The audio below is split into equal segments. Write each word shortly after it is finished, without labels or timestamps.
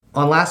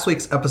On last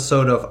week's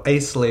episode of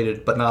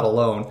Isolated But Not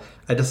Alone,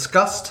 I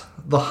discussed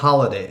the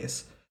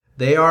holidays.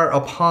 They are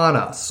upon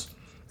us,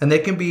 and they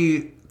can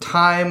be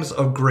times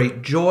of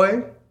great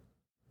joy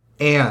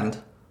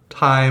and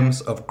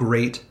times of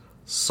great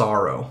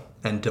sorrow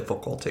and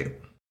difficulty.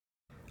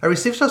 I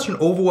received such an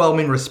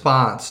overwhelming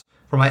response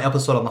for my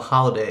episode on the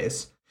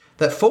holidays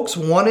that folks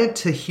wanted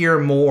to hear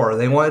more.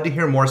 They wanted to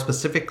hear more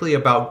specifically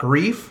about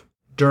grief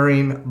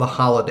during the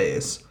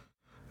holidays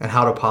and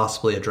how to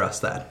possibly address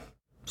that.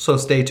 So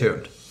stay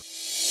tuned.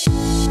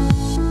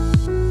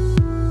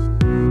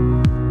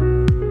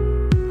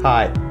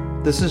 Hi,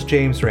 this is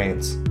James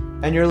Rains,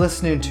 and you're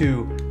listening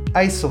to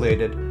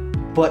Isolated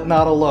But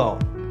Not Alone,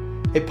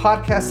 a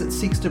podcast that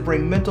seeks to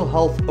bring mental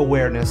health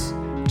awareness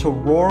to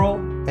rural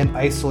and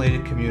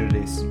isolated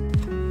communities.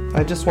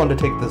 I just wanted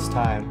to take this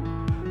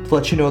time to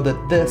let you know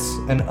that this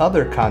and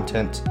other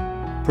content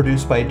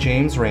produced by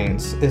James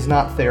Rains is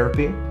not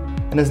therapy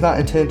and is not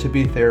intended to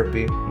be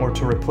therapy or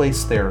to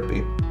replace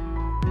therapy.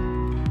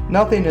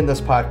 Nothing in this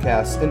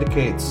podcast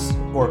indicates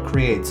or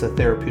creates a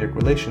therapeutic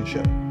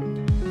relationship.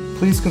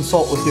 Please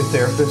consult with your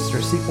therapist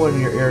or seek one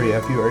in your area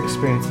if you are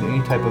experiencing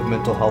any type of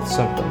mental health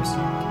symptoms.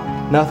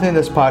 Nothing in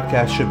this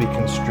podcast should be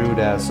construed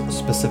as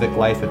specific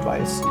life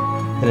advice,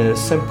 and it is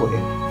simply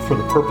for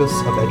the purpose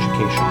of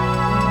education.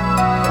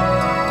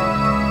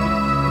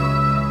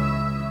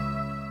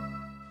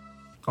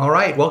 All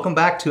right, welcome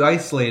back to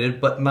Isolated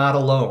But Not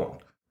Alone.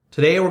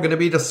 Today we're going to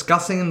be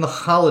discussing the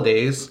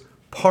holidays,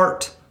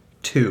 part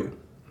 2.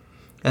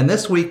 And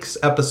this week's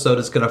episode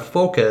is going to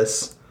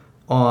focus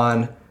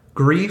on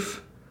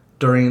grief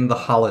during the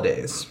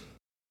holidays.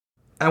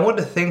 I want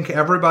to thank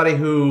everybody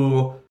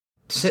who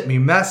sent me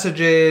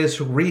messages,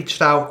 who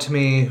reached out to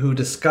me, who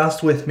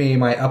discussed with me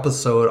my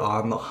episode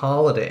on the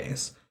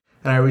holidays.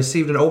 And I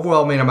received an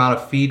overwhelming amount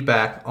of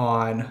feedback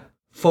on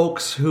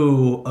folks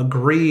who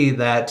agree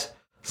that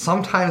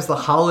sometimes the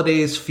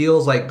holidays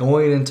feels like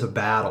going into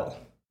battle.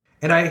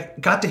 And I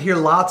got to hear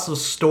lots of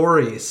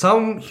stories,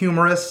 some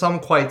humorous, some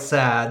quite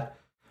sad,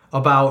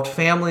 about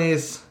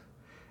families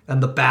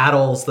and the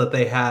battles that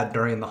they had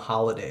during the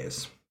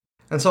holidays.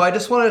 And so I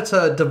just wanted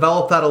to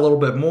develop that a little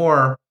bit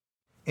more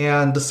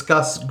and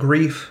discuss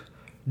grief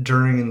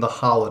during the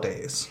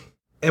holidays.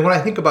 And when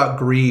I think about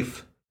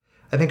grief,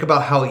 I think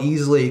about how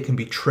easily it can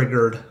be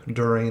triggered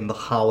during the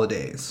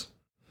holidays.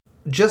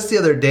 Just the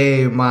other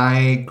day,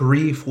 my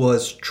grief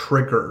was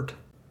triggered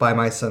by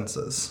my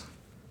senses.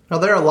 Now,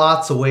 there are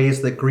lots of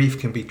ways that grief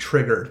can be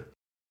triggered.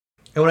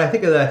 And when I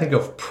think of that, I think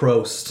of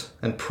Proust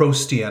and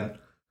Proustian.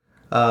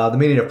 The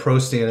meaning of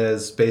Proustian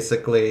is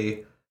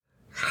basically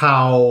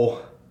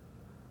how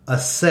a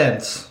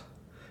sense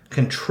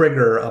can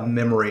trigger a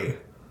memory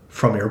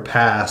from your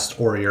past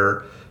or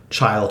your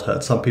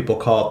childhood. Some people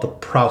call it the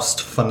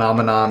Proust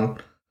phenomenon.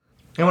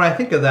 And when I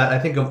think of that, I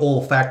think of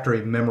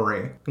olfactory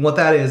memory. And what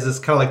that is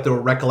kind of like the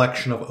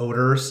recollection of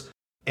odors.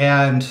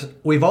 And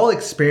we've all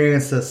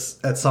experienced this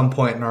at some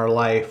point in our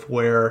life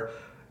where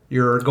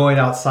you're going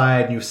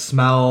outside and you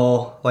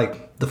smell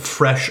like the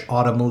fresh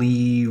autumn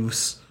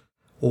leaves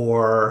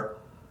or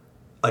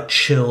a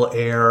chill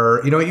air.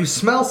 You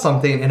smell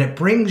something and it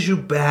brings you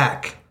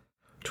back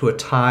to a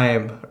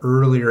time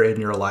earlier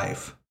in your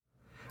life.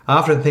 I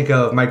often think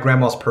of my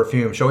grandma's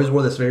perfume. She always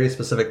wore this very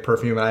specific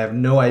perfume and I have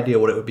no idea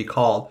what it would be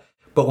called.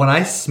 But when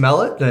I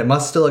smell it, and it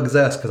must still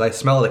exist because I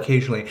smell it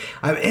occasionally,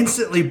 I'm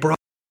instantly brought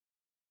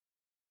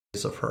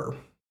of her.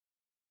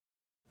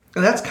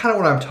 And that's kind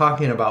of what I'm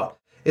talking about,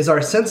 is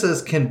our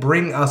senses can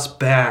bring us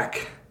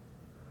back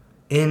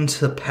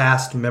into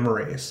past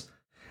memories.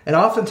 And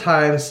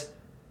oftentimes,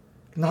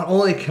 not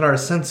only can our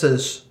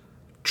senses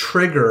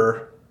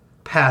trigger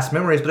past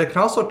memories, but it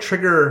can also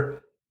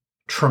trigger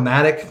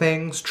traumatic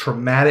things,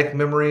 traumatic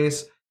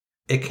memories.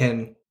 It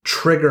can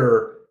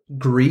trigger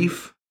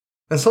grief.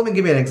 And so let me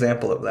give you an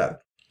example of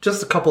that.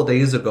 Just a couple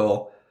days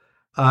ago,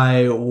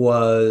 I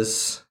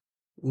was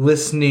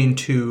listening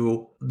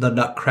to the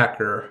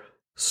Nutcracker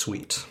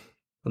Suite,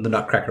 the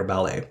Nutcracker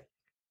Ballet.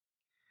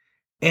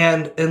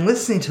 And in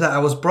listening to that, I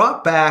was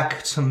brought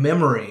back to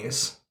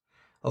memories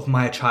of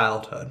my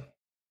childhood.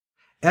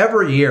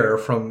 Every year,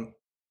 from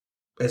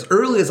as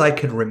early as I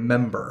could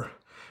remember,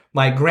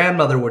 my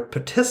grandmother would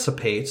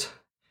participate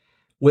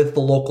with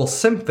the local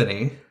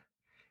symphony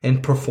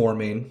in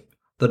performing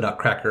the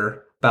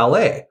Nutcracker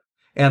Ballet.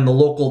 And the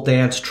local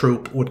dance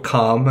troupe would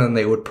come and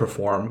they would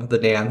perform the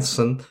dance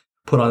and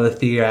put on the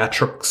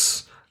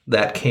theatrics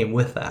that came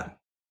with that.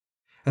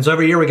 And so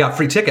every year we got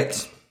free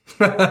tickets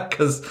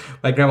because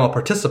my grandma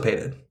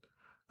participated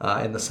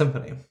in the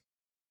symphony.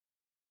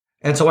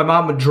 And so my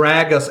mom would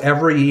drag us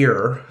every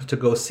year to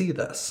go see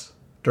this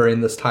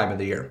during this time of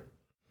the year.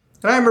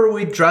 And I remember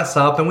we'd dress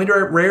up, and we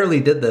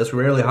rarely did this.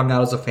 We rarely hung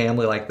out as a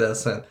family like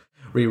this, and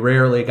we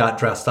rarely got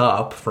dressed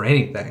up for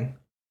anything.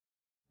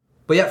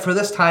 But yet for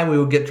this time, we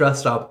would get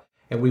dressed up,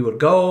 and we would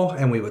go,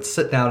 and we would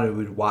sit down, and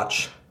we would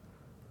watch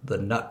the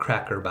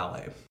Nutcracker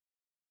Ballet.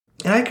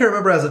 And I can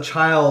remember as a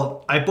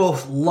child, I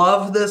both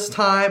loved this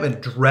time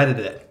and dreaded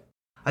it.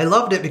 I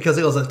loved it because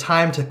it was a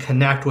time to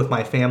connect with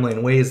my family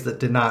in ways that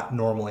did not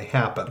normally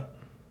happen.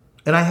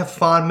 And I have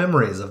fond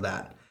memories of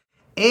that.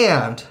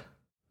 And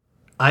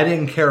I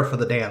didn't care for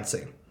the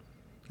dancing.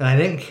 And I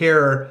didn't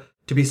care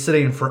to be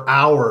sitting for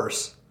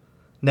hours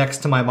next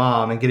to my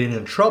mom and getting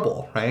in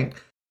trouble, right?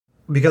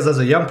 Because as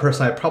a young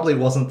person, I probably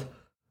wasn't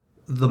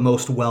the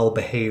most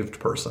well-behaved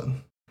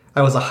person.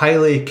 I was a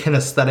highly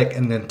kinesthetic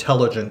and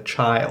intelligent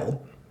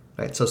child,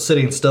 right? So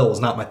sitting still was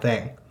not my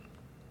thing.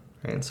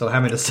 Right? So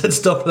having to sit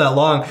still for that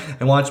long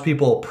and watch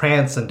people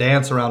prance and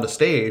dance around a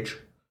stage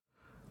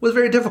was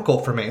very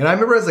difficult for me. And I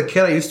remember as a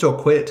kid, I used to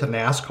equate it to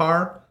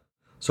NASCAR.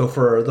 So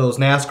for those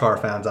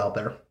NASCAR fans out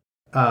there,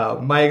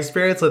 my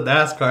experience with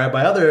NASCAR,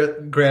 my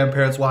other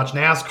grandparents watched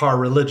NASCAR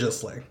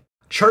religiously.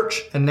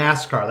 Church and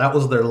NASCAR, that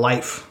was their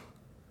life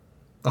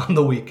on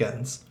the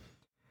weekends.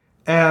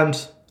 And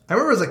I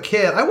remember as a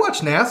kid, I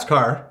watched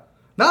NASCAR,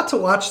 not to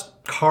watch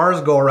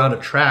cars go around a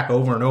track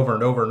over and over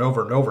and over and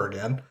over and over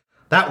again.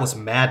 That was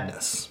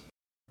madness.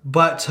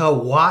 But to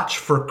watch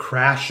for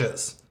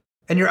crashes.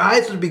 And your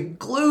eyes would be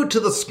glued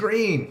to the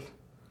screen.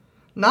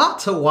 Not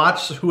to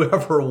watch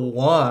whoever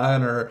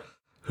won or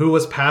who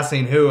was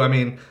passing who. I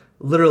mean,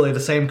 literally the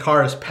same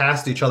cars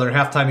passed each other in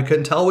halftime. You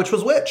couldn't tell which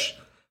was which.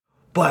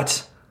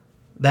 But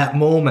that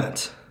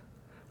moment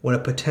when a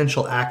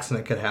potential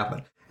accident could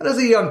happen. And as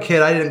a young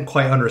kid, I didn't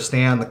quite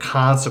understand the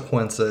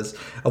consequences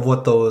of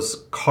what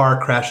those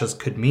car crashes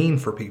could mean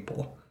for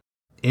people.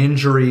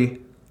 Injury,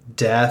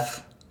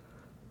 death,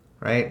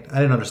 right? I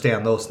didn't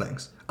understand those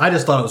things. I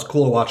just thought it was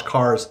cool to watch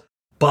cars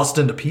bust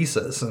into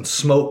pieces and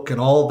smoke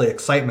and all the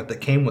excitement that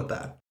came with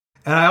that.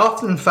 And I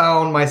often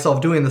found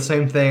myself doing the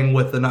same thing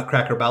with the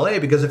Nutcracker Ballet,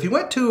 because if you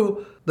went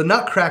to the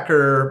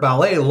Nutcracker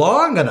Ballet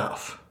long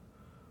enough,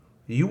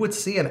 you would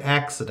see an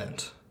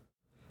accident.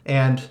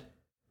 And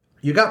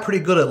you got pretty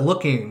good at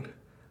looking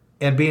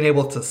and being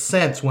able to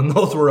sense when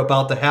those were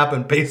about to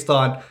happen based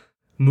on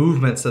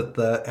movements that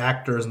the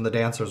actors and the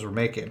dancers were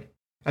making.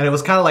 And it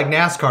was kind of like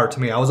NASCAR to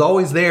me. I was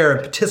always there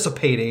and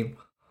participating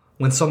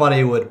when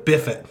somebody would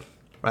biff it,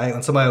 right?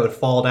 When somebody would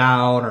fall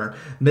down or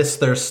miss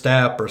their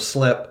step or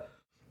slip.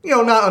 You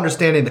know, not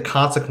understanding the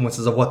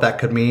consequences of what that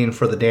could mean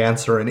for the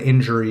dancer and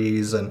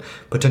injuries and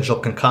potential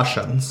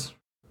concussions.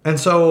 And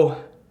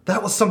so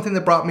that was something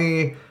that brought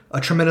me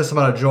a tremendous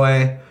amount of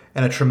joy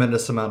and a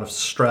tremendous amount of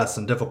stress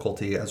and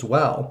difficulty as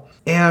well.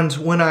 And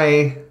when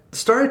I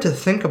started to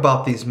think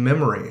about these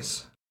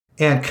memories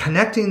and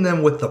connecting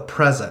them with the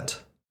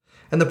present,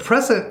 and the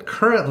present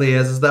currently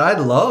is that I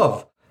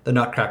love the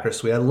Nutcracker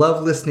Suite. I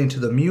love listening to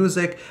the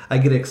music. I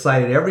get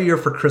excited every year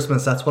for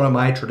Christmas. That's one of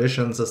my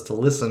traditions, is to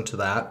listen to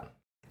that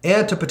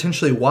and to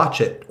potentially watch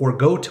it or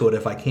go to it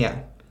if I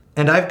can.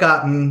 And I've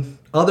gotten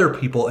other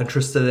people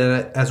interested in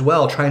it as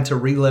well, trying to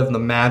relive the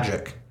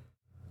magic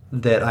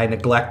that I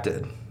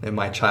neglected in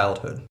my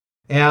childhood.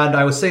 And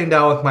I was sitting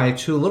down with my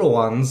two little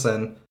ones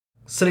and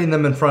sitting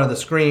them in front of the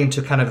screen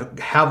to kind of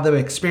have them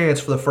experience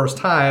for the first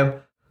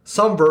time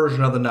some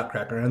version of the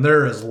Nutcracker. And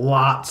there is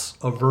lots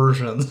of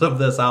versions of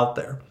this out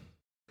there.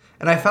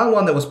 And I found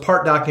one that was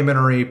part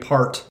documentary,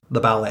 part the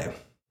ballet.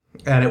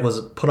 And it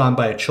was put on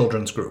by a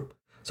children's group.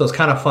 So it's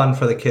kind of fun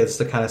for the kids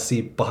to kind of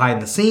see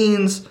behind the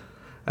scenes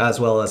as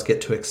well as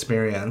get to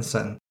experience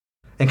and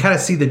kind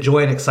of see the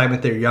joy and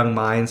excitement their young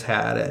minds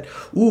had at,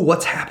 ooh,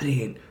 what's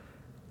happening?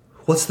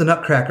 What's the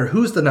Nutcracker?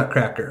 Who's the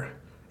Nutcracker?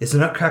 Is the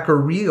Nutcracker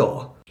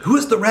real? Who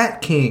is the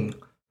Rat King?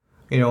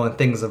 You know, and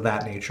things of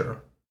that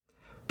nature.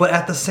 But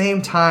at the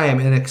same time,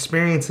 in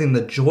experiencing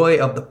the joy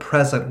of the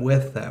present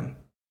with them,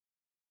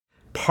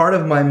 part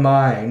of my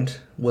mind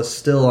was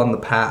still on the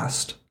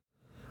past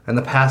and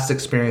the past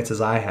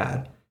experiences I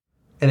had.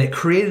 And it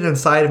created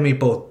inside of me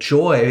both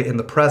joy in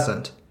the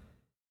present,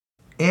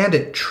 and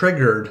it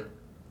triggered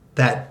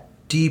that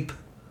deep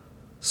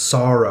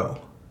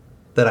sorrow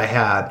that I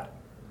had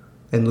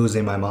in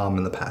losing my mom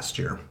in the past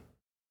year.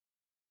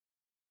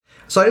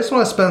 So I just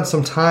want to spend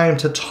some time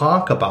to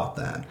talk about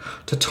that,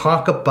 to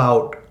talk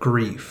about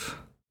grief.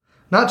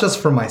 Not just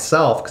for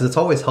myself, because it's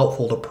always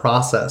helpful to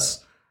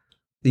process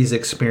these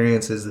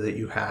experiences that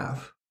you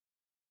have,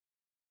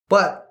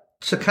 but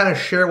to kind of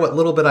share what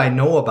little bit I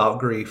know about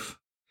grief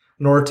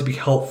in order to be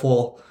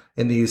helpful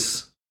in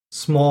these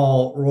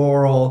small,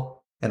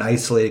 rural, and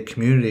isolated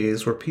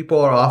communities where people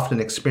are often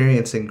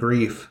experiencing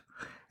grief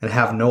and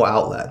have no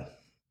outlet,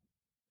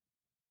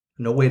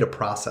 no way to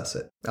process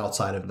it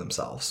outside of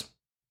themselves.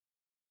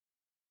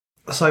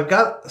 So I've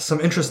got some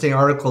interesting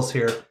articles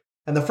here.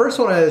 And the first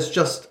one is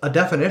just a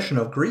definition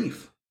of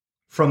grief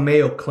from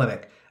Mayo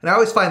Clinic. And I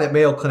always find that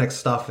Mayo Clinic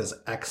stuff is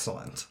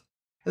excellent.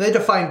 And they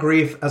define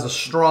grief as a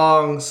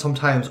strong,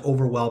 sometimes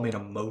overwhelming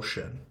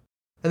emotion.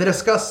 And they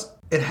discuss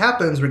it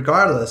happens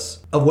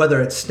regardless of whether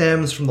it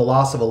stems from the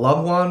loss of a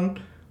loved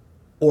one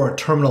or a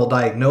terminal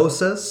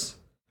diagnosis,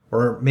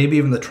 or maybe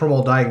even the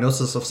terminal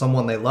diagnosis of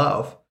someone they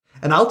love.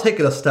 And I'll take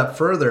it a step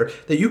further,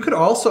 that you could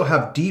also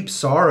have deep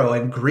sorrow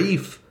and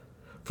grief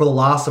for the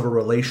loss of a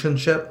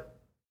relationship,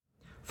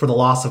 for the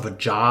loss of a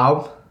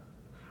job,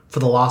 for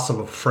the loss of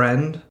a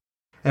friend.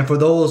 And for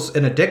those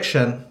in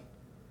addiction,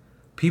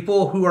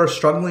 people who are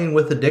struggling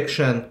with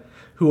addiction,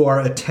 who are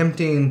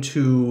attempting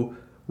to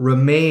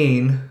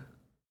remain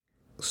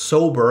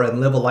sober and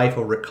live a life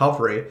of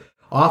recovery,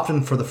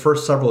 often for the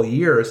first several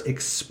years,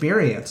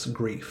 experience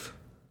grief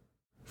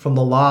from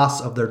the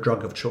loss of their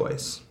drug of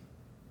choice.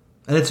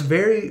 And it's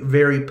very,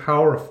 very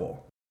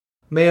powerful.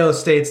 Mayo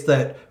states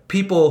that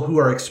people who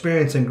are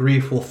experiencing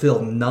grief will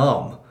feel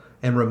numb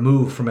and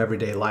removed from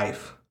everyday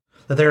life,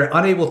 that they are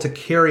unable to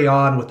carry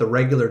on with the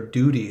regular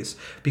duties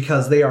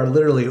because they are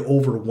literally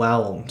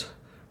overwhelmed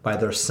by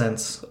their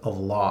sense of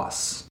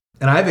loss.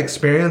 And I've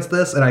experienced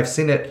this, and I've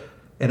seen it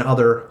in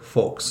other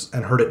folks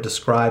and heard it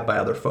described by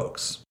other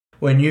folks.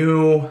 When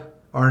you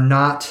are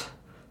not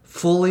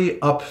fully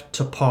up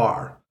to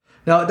par.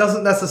 Now, it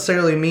doesn't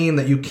necessarily mean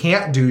that you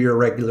can't do your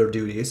regular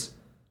duties,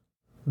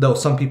 though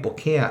some people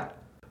can't.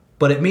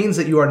 But it means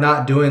that you are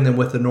not doing them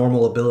with the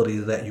normal ability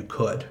that you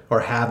could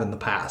or have in the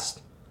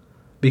past.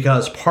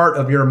 Because part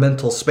of your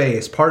mental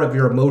space, part of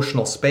your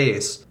emotional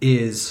space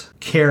is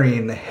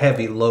carrying the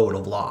heavy load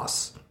of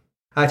loss.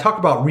 I talk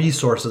about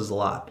resources a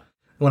lot.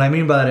 What I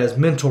mean by that is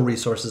mental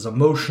resources,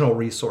 emotional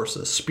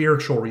resources,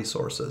 spiritual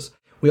resources.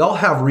 We all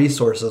have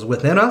resources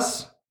within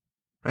us,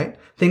 right?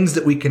 Things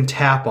that we can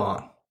tap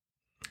on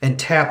and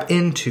tap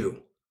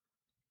into,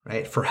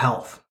 right, for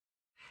health.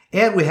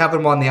 And we have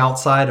them on the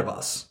outside of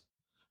us.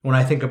 When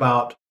I think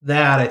about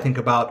that, I think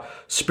about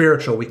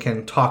spiritual. We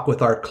can talk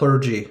with our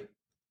clergy,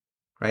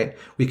 right?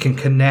 We can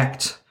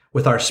connect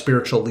with our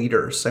spiritual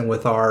leaders and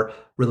with our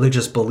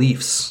religious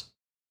beliefs.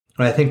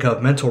 When I think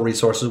of mental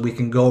resources, we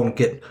can go and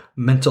get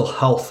mental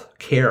health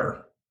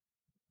care.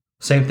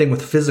 Same thing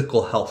with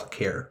physical health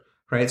care,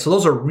 right? So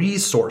those are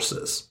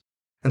resources.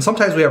 And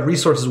sometimes we have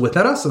resources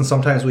within us, and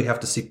sometimes we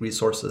have to seek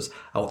resources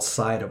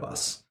outside of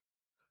us.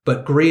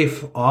 But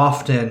grief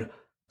often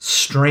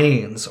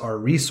strains our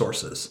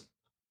resources,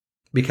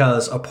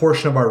 because a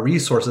portion of our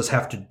resources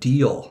have to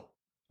deal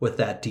with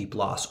that deep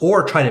loss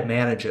or try to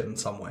manage it in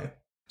some way.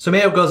 So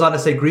Mayo goes on to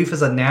say grief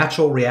is a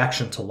natural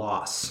reaction to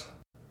loss.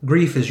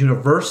 Grief is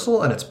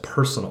universal and it's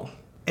personal.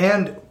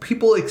 And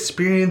people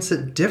experience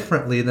it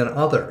differently than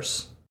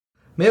others.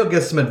 Mayo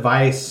gives some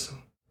advice,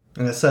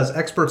 and it says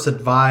experts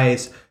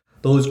advise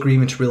those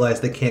grieving to realize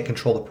they can't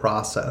control the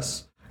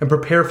process and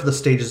prepare for the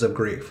stages of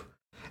grief.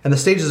 And the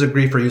stages of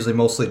grief are usually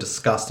mostly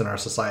discussed in our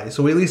society.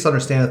 So we at least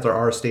understand that there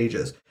are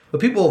stages.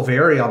 But people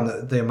vary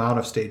on the amount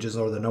of stages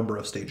or the number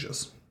of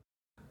stages.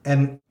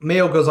 And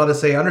Mayo goes on to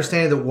say,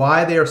 understanding that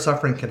why they are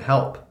suffering can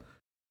help.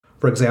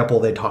 For example,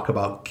 they talk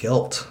about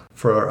guilt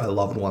for a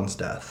loved one's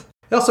death.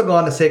 They also go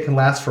on to say it can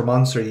last for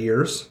months or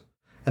years,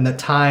 and that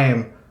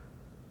time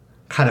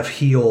kind of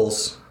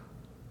heals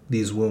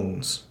these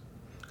wounds.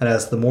 And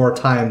as the more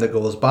time that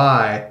goes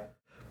by,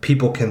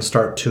 people can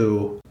start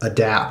to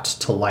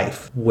adapt to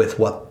life with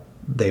what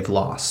they've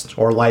lost,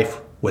 or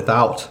life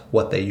without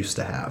what they used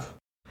to have.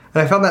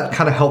 And I found that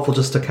kind of helpful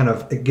just to kind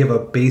of give a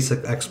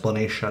basic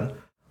explanation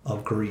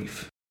of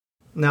grief.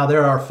 Now,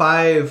 there are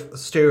 5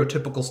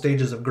 stereotypical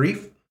stages of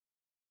grief.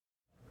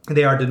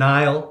 They are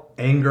denial,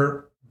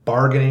 anger,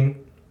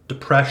 bargaining,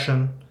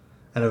 depression,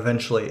 and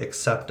eventually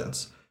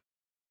acceptance.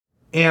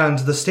 And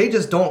the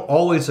stages don't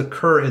always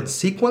occur in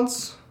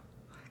sequence,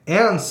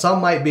 and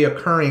some might be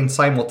occurring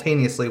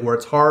simultaneously where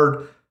it's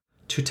hard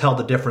to tell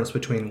the difference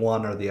between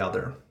one or the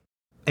other.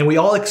 And we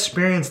all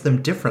experience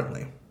them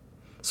differently.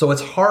 So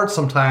it's hard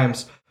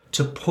sometimes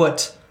to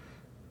put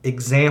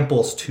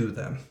examples to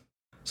them.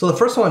 So the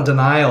first one,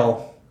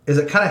 denial, is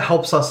it kind of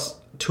helps us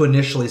to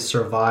initially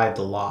survive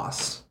the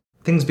loss.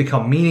 Things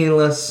become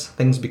meaningless,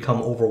 things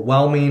become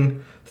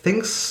overwhelming,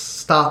 things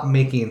stop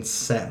making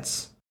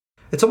sense.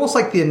 It's almost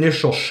like the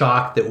initial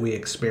shock that we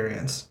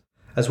experience,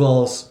 as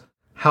well as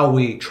how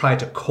we try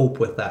to cope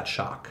with that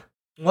shock.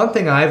 One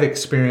thing I've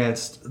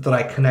experienced that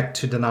I connect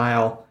to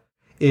denial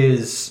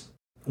is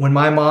when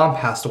my mom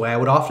passed away, I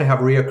would often have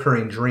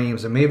reoccurring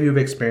dreams, and maybe you've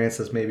experienced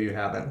this, maybe you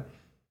haven't,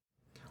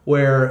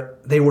 where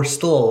they were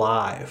still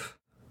alive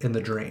in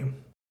the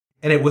dream.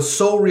 And it was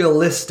so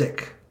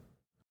realistic.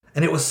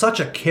 And it was such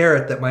a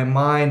carrot that my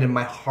mind and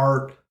my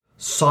heart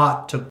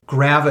sought to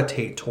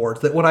gravitate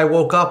towards, that when I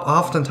woke up,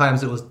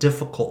 oftentimes it was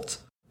difficult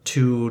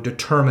to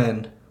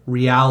determine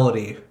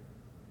reality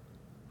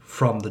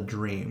from the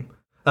dream.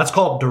 That's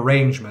called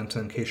derangement,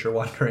 in case you're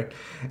wondering.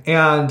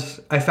 And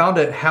I found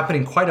it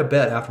happening quite a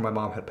bit after my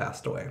mom had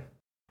passed away.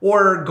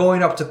 Or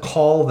going up to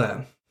call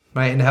them,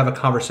 right, and have a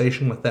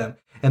conversation with them,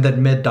 and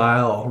then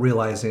mid-dial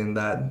realizing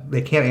that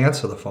they can't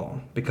answer the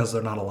phone because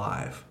they're not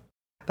alive.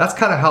 That's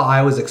kind of how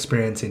I was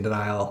experiencing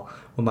denial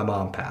when my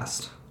mom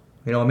passed.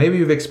 You know, maybe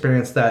you've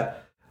experienced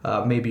that,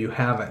 maybe you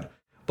haven't.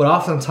 But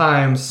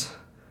oftentimes,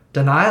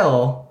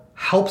 denial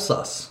helps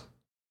us.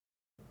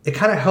 It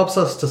kind of helps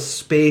us to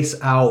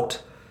space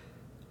out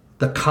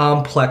the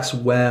complex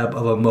web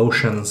of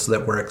emotions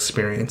that we're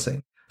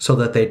experiencing so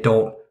that they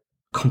don't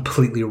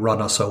completely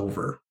run us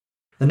over.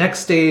 The next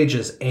stage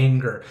is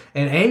anger.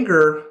 And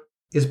anger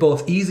is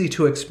both easy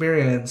to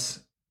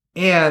experience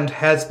and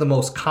has the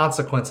most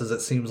consequences, it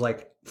seems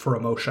like, for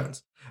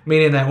emotions.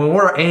 Meaning that when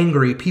we're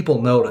angry,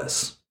 people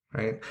notice,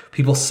 right?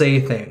 People say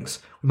things.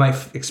 We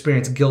might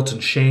experience guilt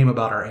and shame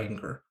about our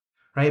anger,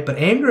 right? But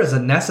anger is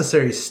a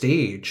necessary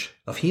stage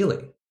of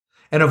healing.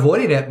 And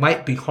avoiding it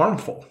might be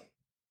harmful.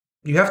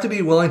 You have to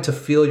be willing to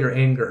feel your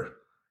anger,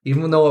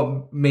 even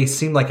though it may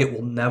seem like it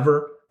will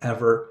never,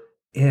 ever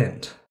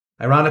end.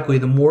 Ironically,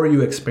 the more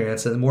you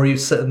experience it, the more you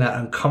sit in that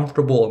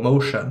uncomfortable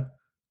emotion,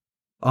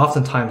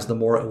 oftentimes the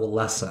more it will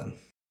lessen.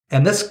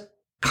 And this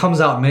comes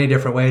out in many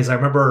different ways. I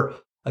remember,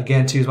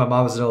 again, to use my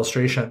mom as an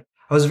illustration,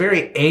 I was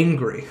very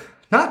angry,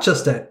 not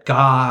just at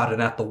God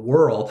and at the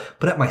world,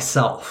 but at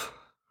myself,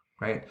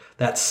 right?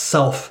 That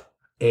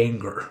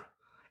self-anger.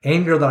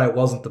 Anger that I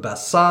wasn't the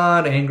best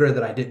son, anger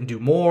that I didn't do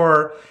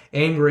more,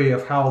 angry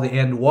of how the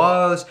end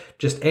was,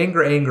 just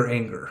anger, anger,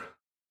 anger.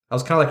 I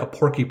was kind of like a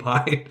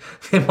porcupine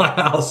in my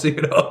house,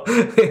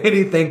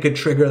 Anything could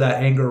trigger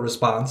that anger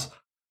response,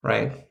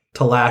 right?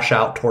 To lash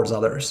out towards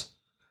others,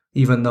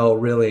 even though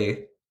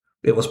really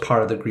it was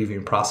part of the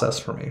grieving process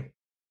for me.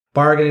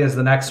 Bargaining is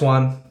the next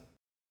one,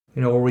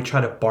 where we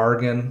try to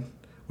bargain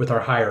with our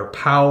higher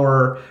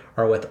power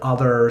or with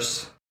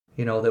others.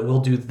 That we'll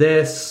do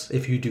this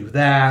if you do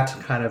that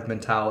kind of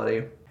mentality.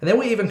 And then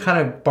we even kind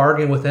of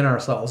bargain within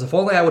ourselves. If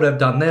only I would have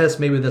done this,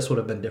 maybe this would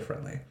have been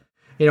differently.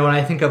 And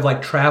I think of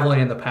like traveling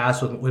in the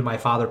past when my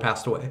father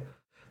passed away,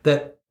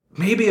 that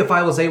maybe if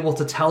I was able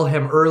to tell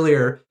him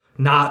earlier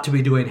not to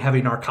be doing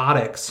heavy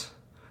narcotics,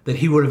 that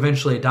he would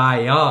eventually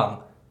die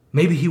young,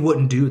 maybe he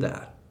wouldn't do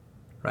that,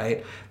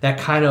 right? That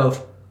kind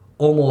of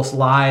almost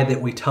lie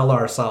that we tell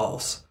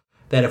ourselves,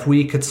 that if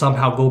we could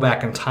somehow go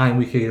back in time,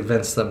 we could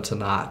convince them to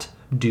not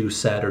do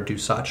said or do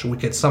such. We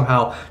could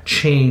somehow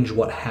change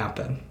what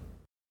happened.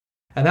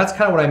 And that's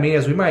kind of what I mean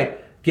is we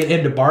might get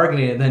into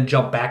bargaining and then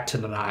jump back to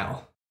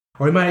denial.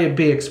 Or we might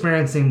be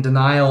experiencing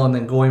denial and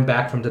then going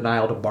back from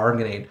denial to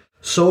bargaining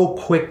so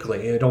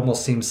quickly, it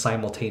almost seems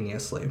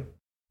simultaneously.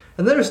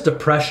 And then there's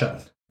depression,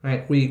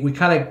 right? We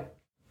kind of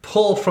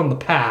pull from the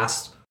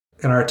past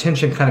and our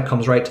attention kind of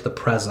comes right to the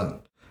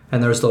present.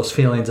 And there's those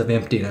feelings of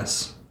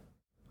emptiness,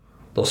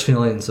 those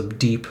feelings of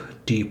deep,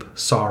 deep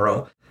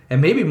sorrow.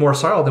 And maybe more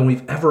sorrow than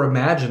we've ever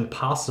imagined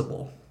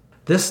possible.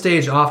 This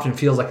stage often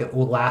feels like it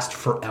will last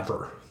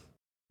forever.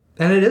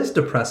 And it is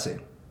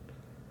depressing.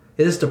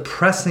 It is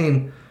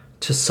depressing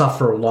to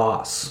suffer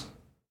loss.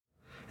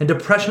 And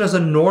depression is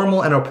a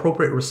normal and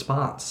appropriate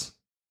response.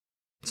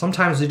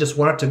 Sometimes we just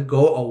want it to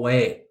go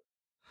away.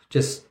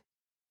 Just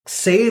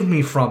save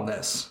me from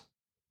this.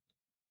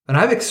 And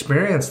I've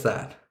experienced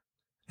that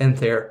in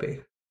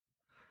therapy.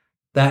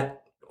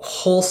 That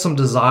wholesome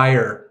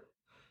desire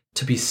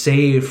to be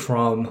saved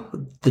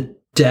from the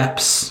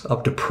depths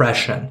of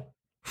depression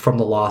from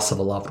the loss of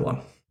a loved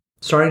one.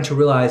 Starting to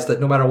realize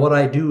that no matter what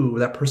I do,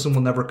 that person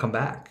will never come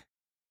back.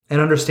 And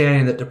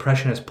understanding that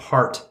depression is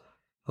part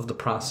of the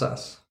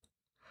process.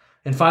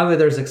 And finally,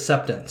 there's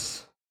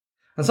acceptance.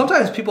 And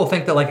sometimes people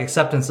think that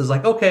acceptance is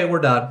okay, we're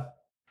done.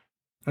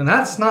 And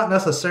that's not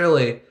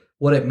necessarily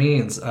what it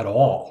means at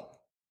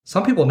all.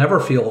 Some people never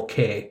feel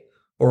okay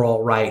or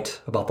all right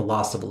about the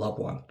loss of a loved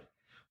one,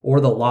 or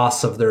the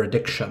loss of their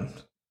addiction,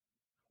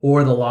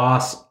 or the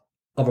loss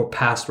of a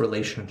past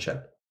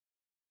relationship.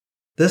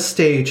 This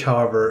stage,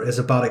 however, is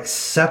about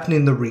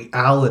accepting the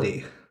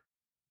reality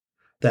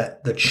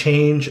that the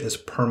change is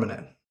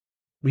permanent.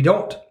 We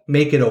don't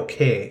make it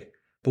okay,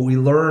 but we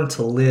learn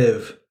to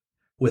live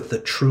with the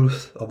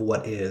truth of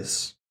what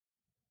is.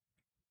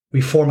 We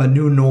form a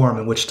new norm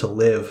in which to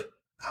live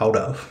out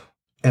of,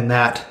 and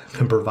that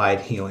can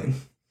provide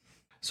healing.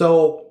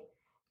 So,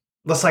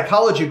 the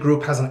psychology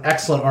group has an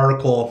excellent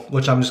article,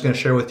 which I'm just going to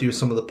share with you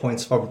some of the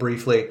points from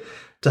briefly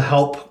to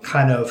help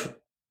kind of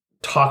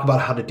talk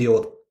about how to deal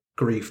with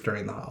grief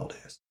during the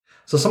holidays.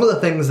 So some of the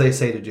things they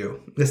say to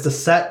do is to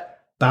set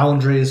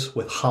boundaries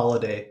with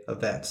holiday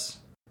events.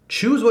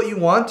 Choose what you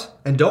want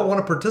and don't want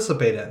to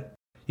participate in.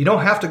 You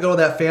don't have to go to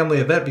that family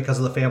event because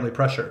of the family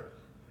pressure.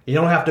 You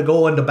don't have to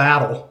go into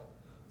battle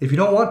if you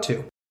don't want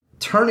to.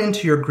 Turn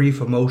into your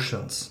grief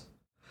emotions.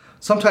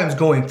 Sometimes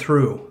going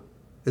through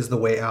is the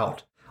way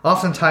out.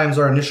 Oftentimes,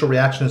 our initial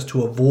reaction is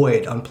to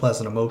avoid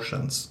unpleasant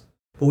emotions,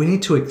 but we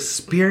need to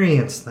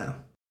experience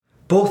them,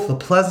 both the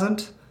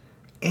pleasant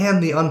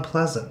and the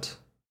unpleasant.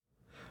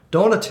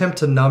 Don't attempt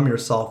to numb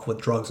yourself with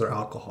drugs or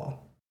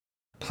alcohol.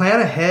 Plan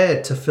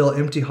ahead to fill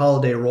empty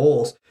holiday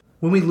roles.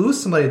 When we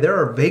lose somebody, there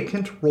are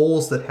vacant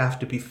roles that have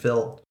to be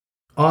filled.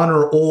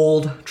 Honor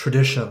old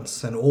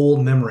traditions and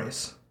old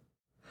memories.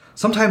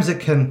 Sometimes it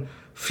can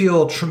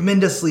feel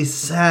tremendously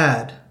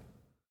sad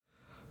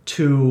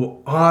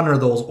to honor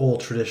those old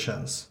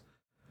traditions,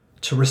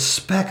 to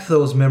respect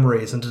those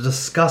memories and to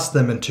discuss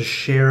them and to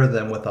share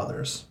them with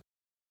others.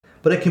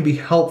 But it can be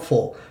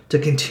helpful to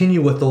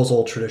continue with those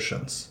old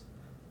traditions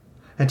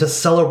and to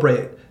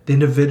celebrate the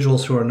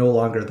individuals who are no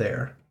longer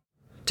there,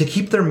 to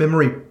keep their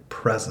memory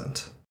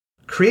present.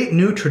 Create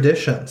new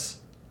traditions.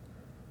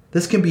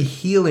 This can be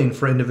healing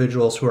for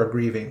individuals who are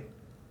grieving.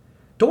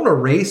 Don't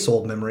erase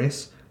old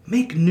memories,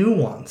 make new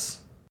ones.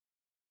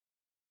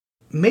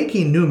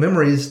 Making new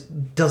memories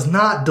does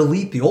not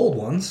delete the old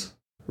ones.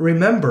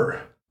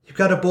 Remember, you've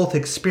got to both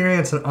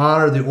experience and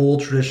honor the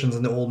old traditions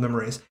and the old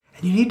memories,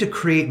 and you need to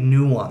create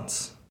new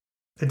ones.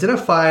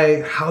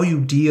 Identify how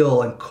you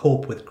deal and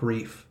cope with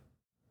grief.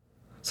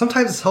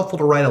 Sometimes it's helpful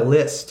to write a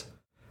list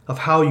of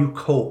how you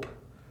cope.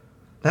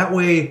 That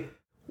way,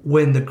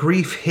 when the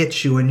grief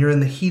hits you and you're in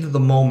the heat of the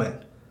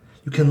moment,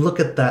 you can look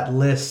at that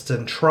list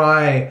and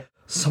try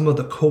some of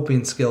the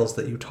coping skills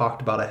that you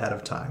talked about ahead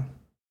of time.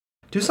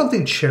 Do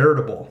something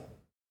charitable.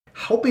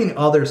 Helping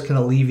others can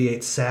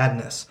alleviate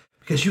sadness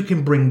because you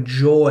can bring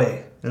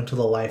joy into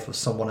the life of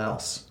someone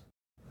else.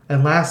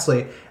 And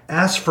lastly,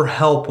 ask for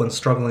help when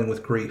struggling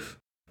with grief.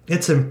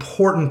 It's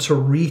important to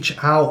reach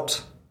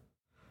out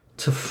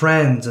to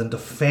friends and to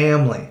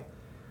family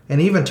and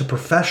even to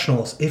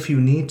professionals if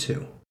you need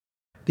to.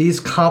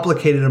 These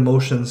complicated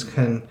emotions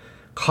can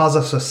cause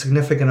us a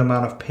significant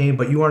amount of pain,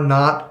 but you are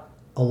not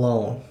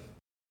alone.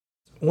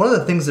 One of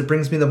the things that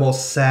brings me the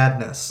most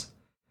sadness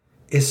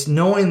is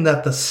knowing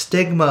that the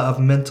stigma of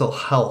mental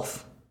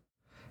health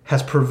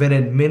has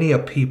prevented many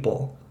of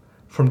people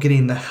from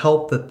getting the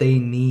help that they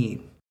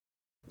need.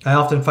 I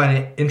often find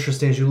it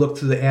interesting as you look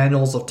through the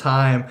annals of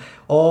time,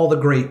 all the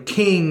great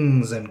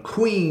kings and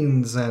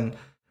queens and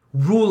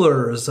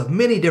rulers of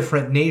many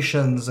different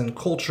nations and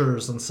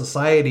cultures and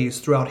societies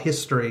throughout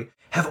history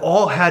have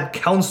all had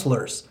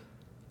counselors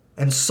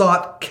and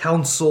sought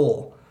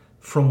counsel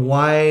from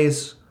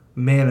wise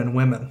men and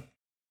women.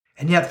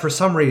 And yet for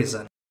some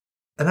reason,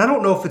 and I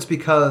don't know if it's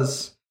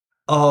because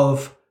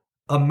of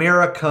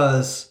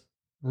America's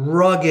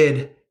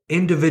rugged,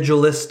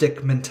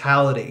 individualistic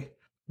mentality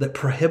that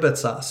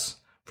prohibits us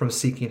from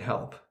seeking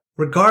help.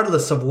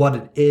 Regardless of what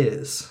it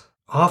is,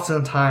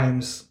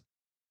 oftentimes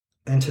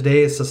in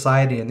today's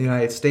society in the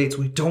United States,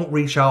 we don't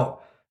reach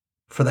out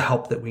for the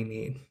help that we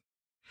need.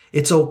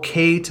 It's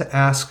okay to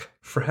ask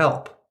for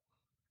help.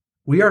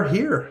 We are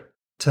here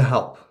to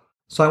help.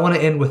 So I want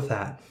to end with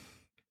that.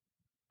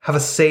 Have a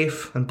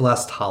safe and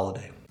blessed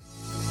holiday.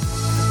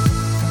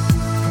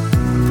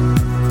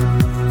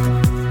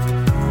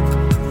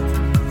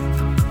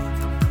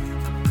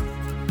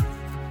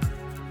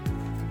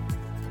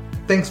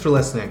 Thanks for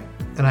listening,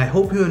 and I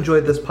hope you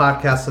enjoyed this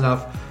podcast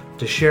enough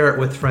to share it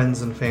with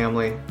friends and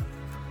family,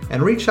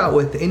 and reach out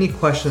with any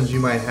questions you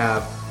might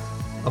have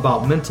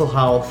about mental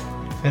health,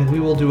 and we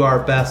will do our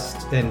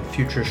best in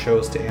future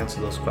shows to answer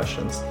those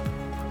questions.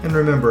 And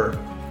remember,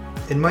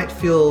 it might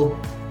feel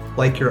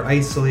like you're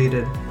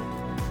isolated,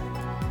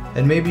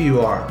 and maybe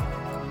you are,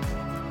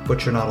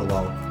 but you're not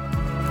alone.